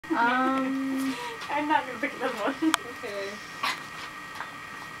I'm not gonna pick another one. Okay.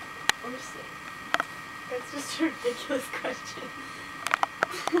 Orsi. That's just a ridiculous question.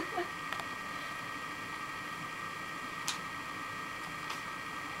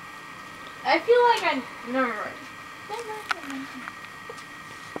 I feel like I never mind.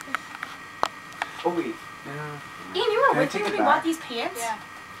 Oh wait. Ian, you were Can I with me take when it we back? bought these pants? Yeah.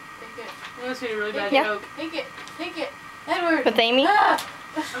 Take it. That must be a really bad Yeah. joke. Take it. Take it. Edward. With Amy? Ah!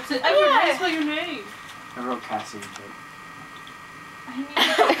 I'm saying, Oh, Edward, yeah. that's what your name. I wrote Cassie, but I mean,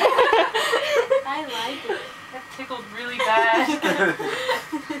 I like it. That tickled really bad. Dude,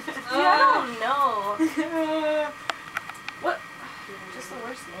 I don't know. What? Just the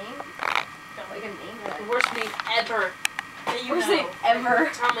worst name? Don't like a name The that. worst name ever. That you Worst know. name ever.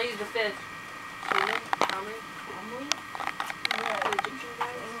 Tommy the Fifth. Tommy? Tommy? Yeah. The Egyptian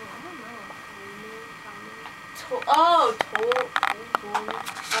guy? Oh,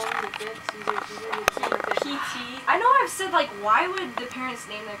 PT. I know I've said, like, why would the parents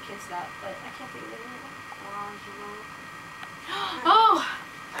name their kids that, but I can't think of it right now. Oh!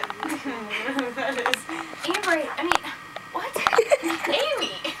 Amber, I mean, what?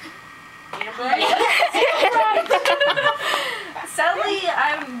 Amy! Sadly,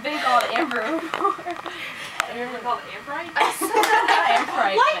 I'm been called Amber before. Have you ever been called Ambrite? I said that Amber.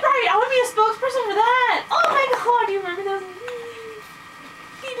 Light Bright! I want to be a spokesperson for that! Oh my god, do you remember those?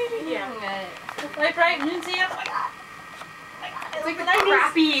 Yeah. Light Bright, Lindsay, oh my god. It's like the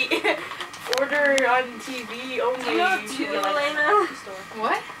crappy order on TV only. Do you know two, Elena?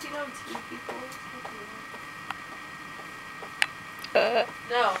 What? Do you know two people?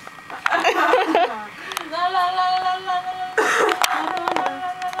 No. La la la la la la.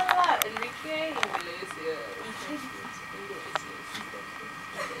 Enrique Iglesias.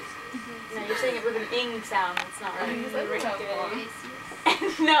 No, you're saying it with an ing sound. That's not right. Enrique.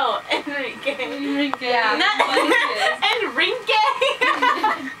 No, Enrique. Enrique. Yeah. Not Enrique.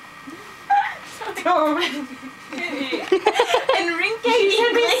 Enrique. You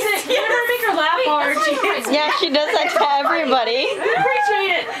never make her laugh hard. Yeah, she does that to everybody. I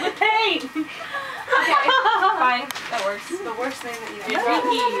appreciate it. The pain. Okay, fine. That works. The worst name that you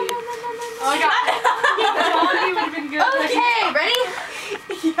Enrique. Oh my god. Quality would have been good. Okay, ready?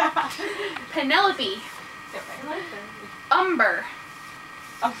 Yeah. Penelope. Umber.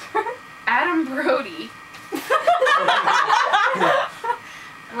 Adam Brody.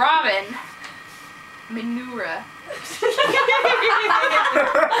 Robin. Manura. Maybe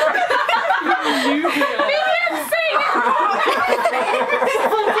I'm saying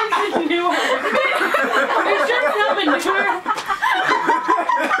It's just not manure.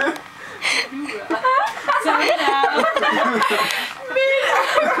 Sound it out.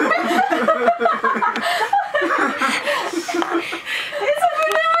 It's a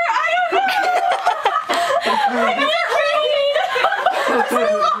manure. I don't know. I can't read.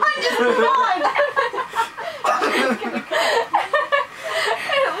 Just move on.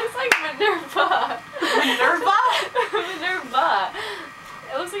 it looks like Minerva. Minerva? Minerva.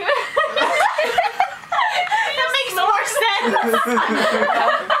 It looks like That makes more sense.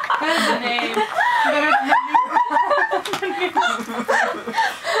 That's the name.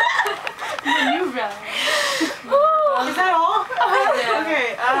 Maneuver. Is that all? Yeah. Okay.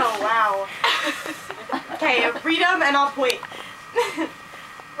 Oh, wow. Okay, read them and I'll point.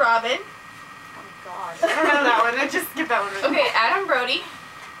 Robin. Oh, God. I don't know that one. I just skip that one. Okay, Adam Brody.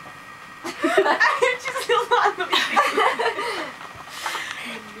 I just feel not the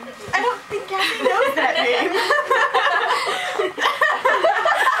I don't think Kathy knows that name.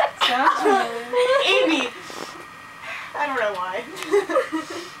 Sounds familiar. Amy. I don't know why.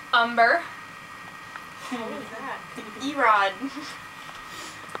 Umber. What was that? Erod.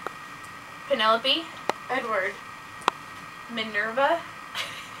 Penelope. Edward. Minerva.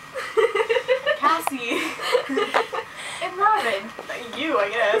 Cassie. And Robin. You, I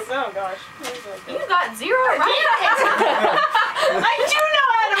guess. Oh, gosh. You got 0 right. I do know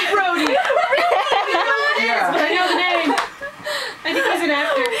Adam Brody. yeah. I know the name. I think he's an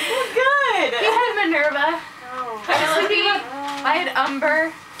actor. Good. He had Minerva. Oh. Penelope. I had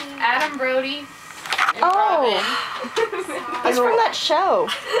Umber. Adam Brody. And Oh. Robin. It's from that show.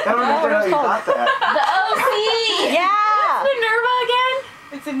 I don't remember how you got that. The OC. Yeah. Minerva again?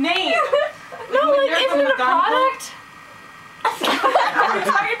 It's a name. No, like, Minerva isn't it a McGonagall? product? We're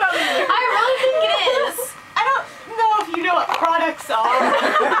talking about Minerva. I really think it is. I don't know if you know what products are.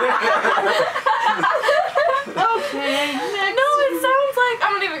 Okay. No, it sounds like,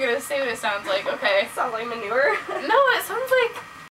 I'm not even gonna say what it sounds like, okay. Sounds like manure.